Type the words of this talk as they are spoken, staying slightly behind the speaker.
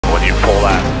pull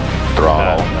that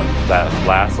throttle, that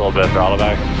last little bit of throttle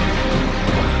back,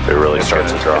 it really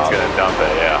starts to drop. It's going to dump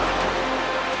it, yeah.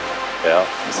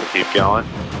 Yeah, so keep going.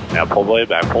 Now pull way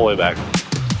back, pull way back.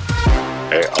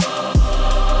 There you go.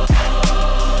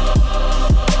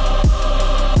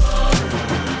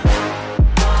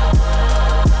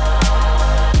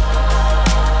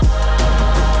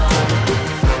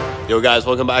 Yo guys,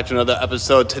 welcome back to another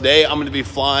episode. Today I'm going to be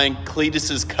flying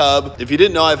Cleetus's Cub. If you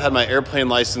didn't know, I've had my airplane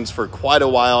license for quite a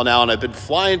while now, and I've been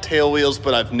flying tailwheels,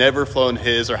 but I've never flown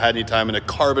his or had any time in a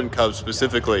carbon Cub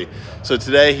specifically. So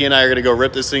today he and I are going to go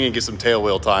rip this thing and get some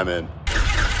tailwheel time in.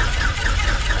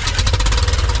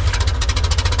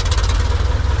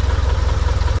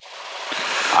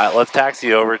 All right, let's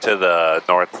taxi over to the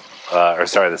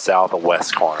the south and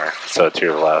west corner, so to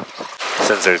your left.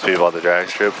 Since there's people on the drag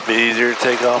strip, it'd be easier to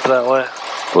take off that way.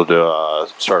 We'll do a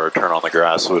starter turn on the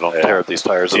grass so we don't tear up these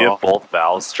tires at all. Do you have both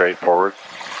valves straight forward?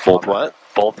 Both what?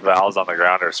 Both valves on the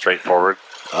ground are straight forward.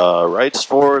 Right's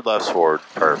forward, left's forward.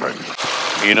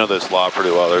 Perfect. You know this lot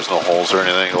pretty well. There's no holes or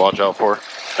anything to watch out for?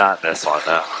 Not in this one,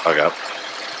 no. Okay.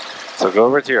 So go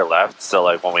over to your left, so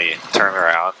like when we turn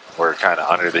around, we're kind of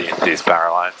under these power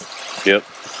lines. Yep.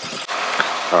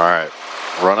 All right.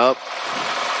 Run up.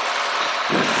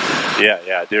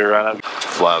 Yeah, do a run up.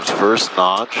 Flaps first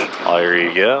notch. Oh, here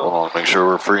you go. Hold on, make sure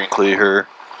we're free and clear here.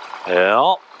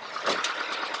 Yeah.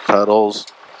 Pedals.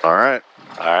 All right.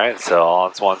 All right, so all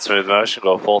in one smooth motion,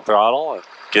 go full throttle and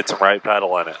get some right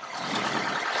pedal in it.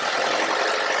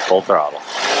 Full throttle.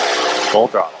 Full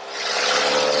throttle.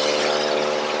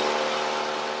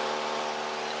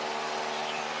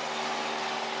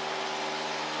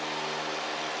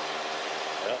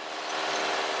 Yep.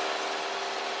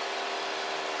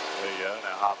 There you go.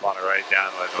 Now hop on it right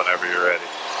downwind whenever you're ready.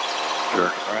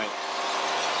 Turn right.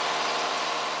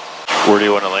 Where do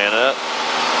you want to land at?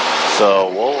 So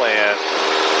we're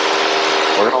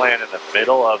going to land in the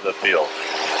middle of the field.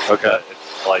 Okay.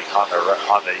 It's like on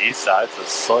the east side, so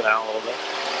slow down a little bit.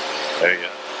 There you go.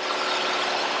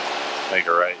 Make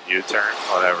a right U-turn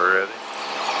whenever you're ready.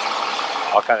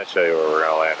 I'll kind of show you where we're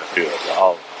going to land in the field.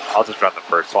 I'll just run the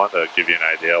first one to give you an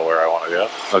idea where I want to go.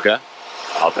 Okay.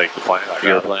 I'll take the plane.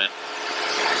 You're plane.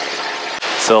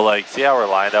 So like, see how we're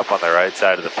lined up on the right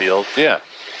side of the field? Yeah.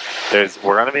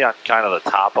 We're going to be on kind of the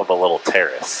top of a little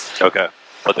terrace. Okay.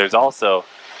 But there's also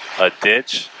a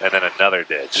ditch and then another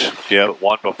ditch. Yep.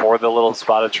 One before the little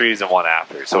spot of trees and one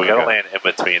after. So we got to land in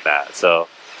between that. So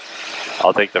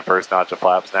I'll take the first notch of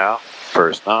flaps now.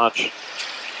 First notch.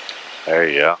 There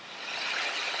you go.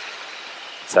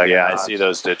 Second notch. I see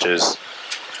those ditches.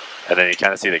 And then you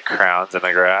kind of see the crowns in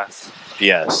the grass.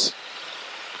 Yes.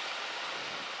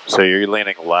 So you're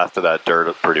leaning left of that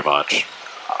dirt pretty much.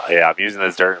 Yeah, I'm using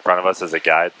this dirt in front of us as a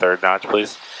guide. Third notch,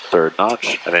 please. Third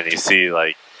notch. And then you see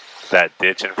like that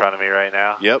ditch in front of me right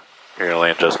now? Yep. You're going to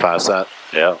land just past that?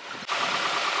 Yep.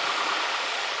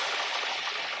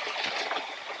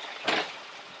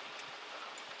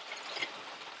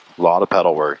 A lot of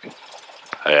pedal work.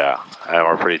 Yeah, and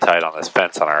we're pretty tight on this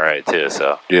fence on our right too,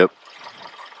 so. Yep.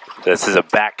 This is a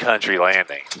backcountry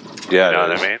landing. Yeah, you know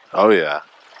what I mean? Oh, yeah.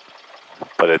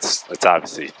 But it's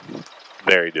obviously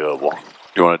very doable.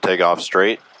 You want to take off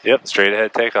straight? Yep, straight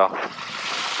ahead takeoff.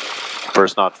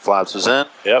 First notch flaps is in.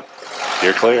 Yep,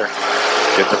 you're clear.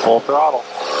 Get the full throttle.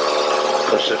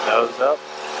 Push the nose up,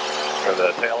 or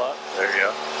the tail up. There you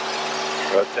go.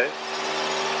 Rotate.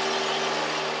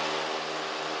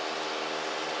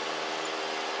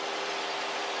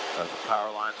 There's the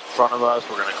power lines in front of us.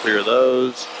 We're going to clear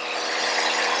those.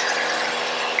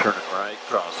 Turning right,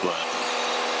 crosswind.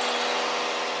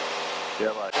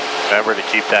 Yeah, like. Remember to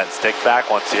keep that stick back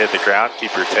once you hit the ground.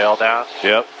 Keep your tail down.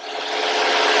 Yep.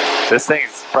 This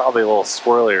thing's probably a little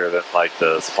squirrelier than like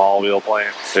the small wheel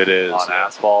planes. It is. On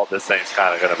asphalt. This thing's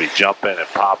kind of going to be jumping and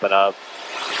popping up.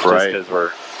 Right. Just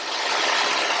because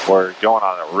we're going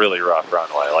on a really rough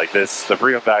runway. Like this, the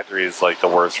Freedom Factory is like the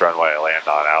worst runway I land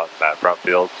on out in that front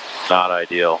field. Not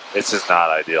ideal. It's just not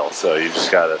ideal. So you just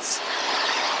got to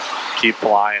keep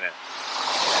flying it.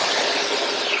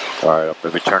 All right, I'm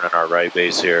going to be turning our right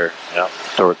base here. Yep.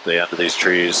 Toward the end of these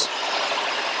trees.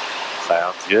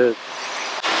 Sounds good.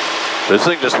 This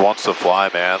thing just wants to fly,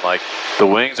 man. Like, the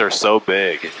wings are so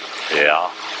big.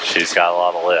 Yeah, she's got a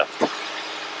lot of lift.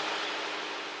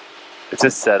 It's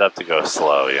just set up to go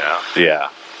slow, you know?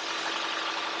 Yeah.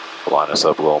 Line us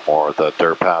up a little more with the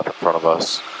dirt path in front of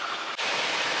us.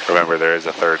 Remember, there is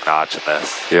a third notch in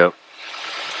this. Yep.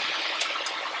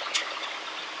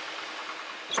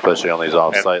 Especially on these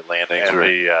off-site landings. And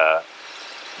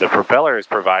the propeller is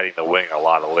providing the wing a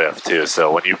lot of lift, too.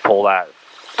 So when you pull that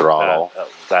throttle,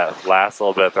 that last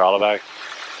little bit of throttle back,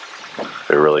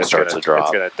 it really starts to drop.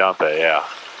 It's gonna dump it, yeah.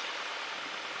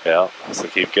 Yeah, so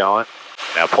keep going.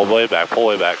 Now pull way back, pull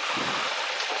way back.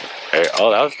 There,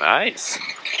 oh, that was nice.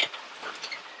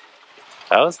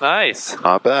 That was nice.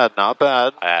 Not bad, not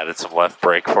bad. I added some left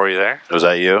brake for you there. Was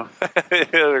that you? They're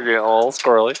getting a little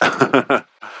squirrely.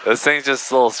 This thing's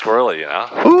just a little squirrely, you know?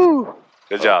 Woo!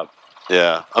 Good job.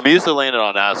 Yeah, I'm used to landing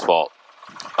on asphalt.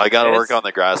 I got to work on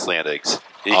the grass landings.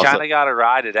 You kind of got to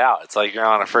ride it out. It's like you're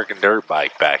on a freaking dirt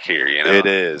bike back here, you know? It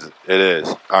is. It is.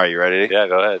 All right, you ready? Yeah,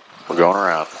 go ahead. We're going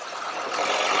around.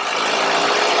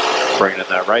 Bringing in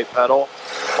that right pedal.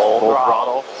 Full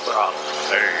throttle.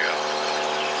 There you go.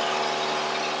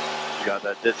 You got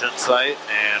that ditch in sight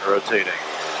and rotating.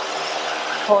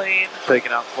 Clean.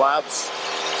 Taking out flaps.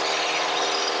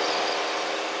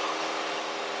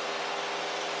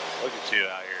 Look at you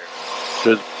out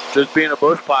here. Just being a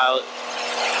bush pilot.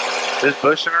 Just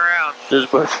bushing around.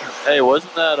 Just bush. Hey,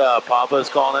 wasn't that Papa's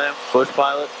call name? Bush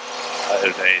pilot? It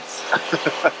was Ace.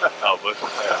 Oh, bush.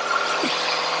 Yeah.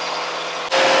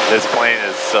 This plane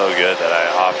is so good that I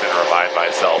often remind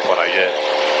myself when I get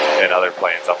in other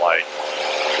planes, I'm like,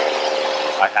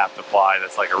 I have to fly.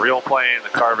 That's like a real plane. The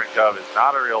Carbon Cub is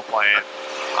not a real plane.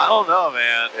 I don't know,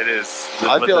 man. It is.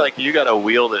 I feel like you got to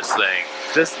wheel this thing.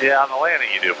 Just, yeah, on the landing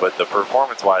you do, but the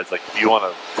performance-wise, like if you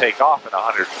want to take off at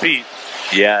 100 feet,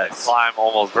 yes, climb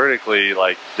almost vertically,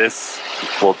 like this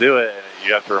will do it, and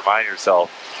you have to remind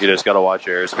yourself. You just got to watch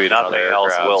your airspeed. Nothing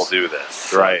else will do this.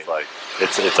 So right. It's like,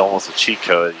 it's almost a cheat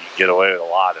code. You can get away with a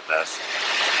lot in this.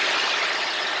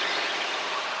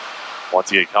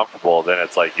 Once you get comfortable, then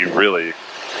it's like you really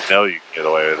know you can get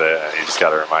away with it, and you just got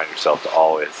to remind yourself to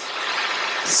always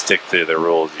stick to the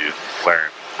rules you've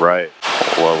learned. Right.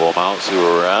 Level them out, see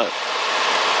where we're at.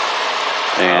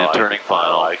 And turning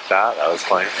final. I like that. That was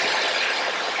clean.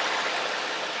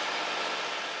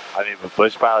 I mean, but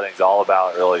bush piloting is all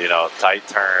about really, you know, tight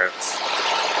turns,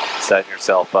 setting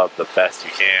yourself up the best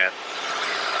you can.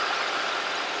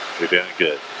 You're doing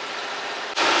good.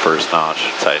 First notch.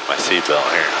 Tighten my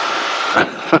seatbelt here.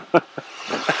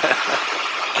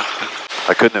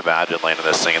 I couldn't imagine landing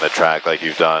this thing in the track like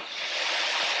you've done.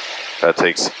 That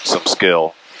takes some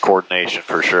skill, coordination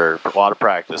for sure, a lot of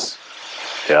practice.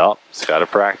 Yeah, it's got to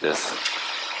practice.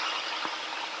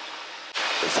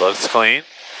 This looks clean.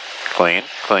 Clean,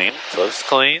 clean. This looks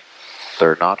clean.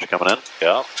 Third notch coming in.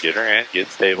 Yeah, get her in, get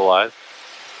stabilized.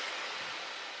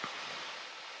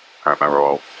 I remember,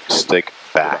 well, stick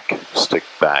back, stick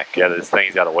back. Yeah, this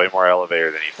thing's got a way more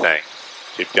elevator than you think.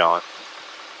 Keep going.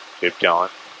 Keep going.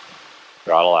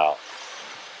 Throttle out.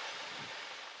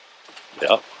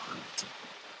 Yep.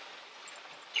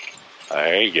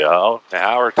 There you go.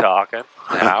 Now we're talking.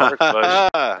 Now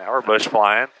we're bush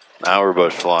flying. Now we're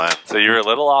bush flying. So you were a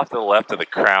little off to the left of the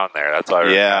crown there. That's why.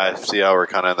 Yeah, I see how we're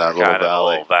kind of in that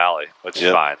little valley, which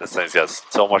is fine. This thing's got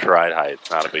so much ride height.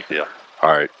 It's not a big deal.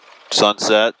 All right.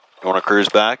 Sunset. You want to cruise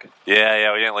back?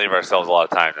 Yeah. We didn't leave ourselves a lot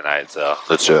of time tonight, so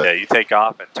let's do it. Yeah, you take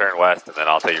off and turn west, and then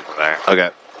I'll take you from there.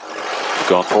 Okay.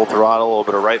 Going full throttle, a little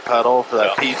bit of right pedal for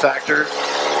that P factor.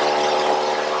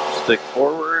 Stick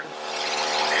forward.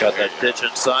 Got that ditch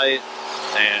in sight,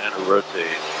 and rotate.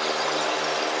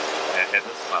 And hit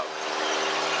the smoke.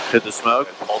 Hit the smoke?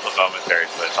 Hold the momentary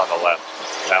switch on the left.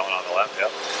 That one on the left, yep.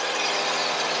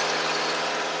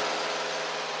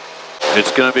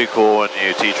 It's going to be cool when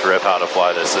you teach Rip how to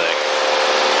fly this thing.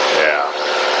 Yeah.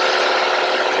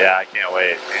 Yeah, I can't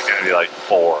wait. He's going to be like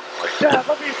 4. Like, Dad,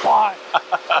 let me fly.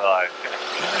 Like,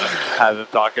 have him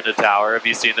talking to Tower. Have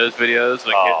you seen those videos?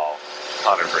 Like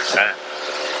 100%.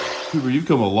 Cooper, you've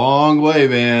come a long way,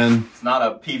 man. It's not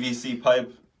a PVC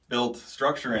pipe built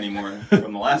structure anymore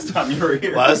from the last time you were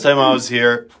here. Last time I was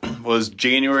here was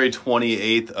January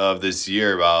 28th of this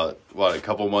year, about, what, a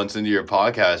couple months into your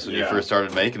podcast when you first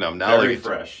started making them. Now very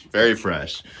fresh. Very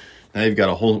fresh. Now you've got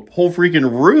a whole freaking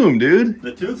room, dude.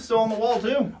 The tooth's still on the wall,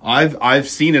 too. I've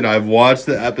seen it. I've watched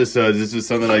the episodes. This is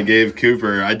something I gave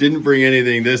Cooper. I didn't bring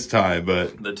anything this time,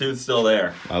 but the tooth's still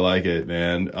there. I like it,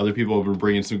 man. Other people have been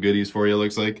bringing some goodies for you, it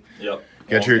looks like. Yep.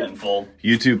 Got your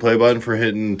YouTube play button for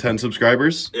hitting 10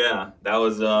 subscribers? Yeah, that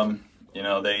was, you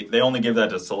know, they only give that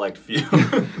to select few.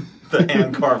 The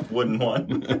hand-carved wooden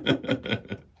one.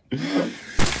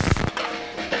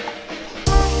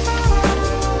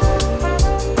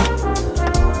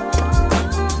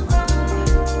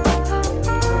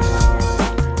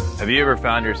 Have you ever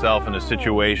found yourself in a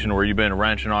situation where you've been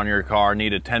wrenching on your car,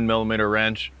 need a 10mm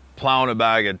wrench, plowing a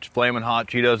bag of flaming hot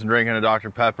Cheetos and drinking a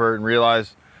Dr. Pepper and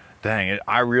realize, dang it,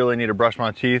 I really need to brush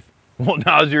my teeth? Well,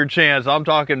 now's your chance. I'm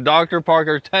talking Dr.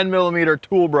 Parker's 10mm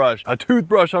tool brush, a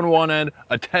toothbrush on one end,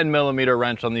 a 10mm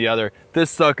wrench on the other. This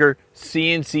sucker,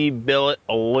 CNC billet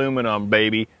aluminum,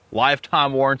 baby.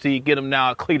 Lifetime warranty. Get them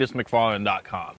now at CleetusMcFarland.com.